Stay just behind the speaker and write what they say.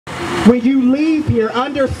when you leave here,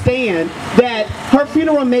 understand that her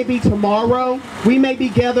funeral may be tomorrow, we may be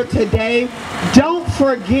gathered today. Don't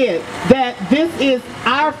forget that this is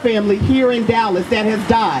our family here in Dallas that has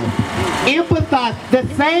died. Empathize. The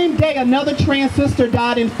same day another trans sister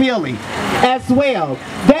died in Philly as well.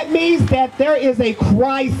 That means that there is a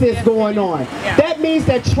crisis going on. That means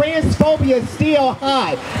that transphobia is still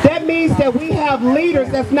high. That means that we have leaders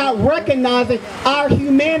that's not recognizing our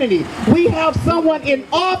humanity. We have someone in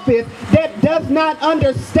office that does not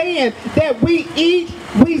understand that we eat,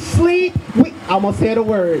 we sleep, we almost said a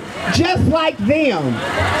word, just like them.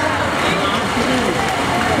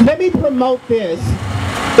 Let me promote this.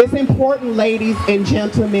 It's important, ladies and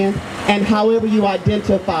gentlemen, and however you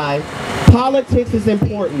identify, politics is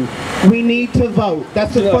important. We need to vote.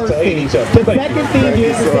 That's the first thing. The second thing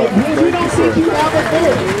is that we don't think you have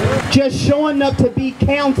a vote. Just showing up to be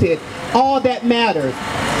counted, all that matters.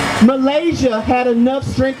 Muhlaysia had enough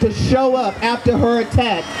strength to show up after her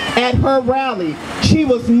attack at her rally. She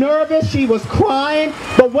was nervous, she was crying,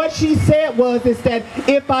 but what she said is that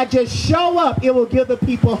if I just show up, it will give the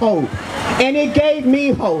people hope. And it gave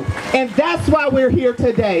me hope. And that's why we're here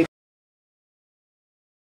today.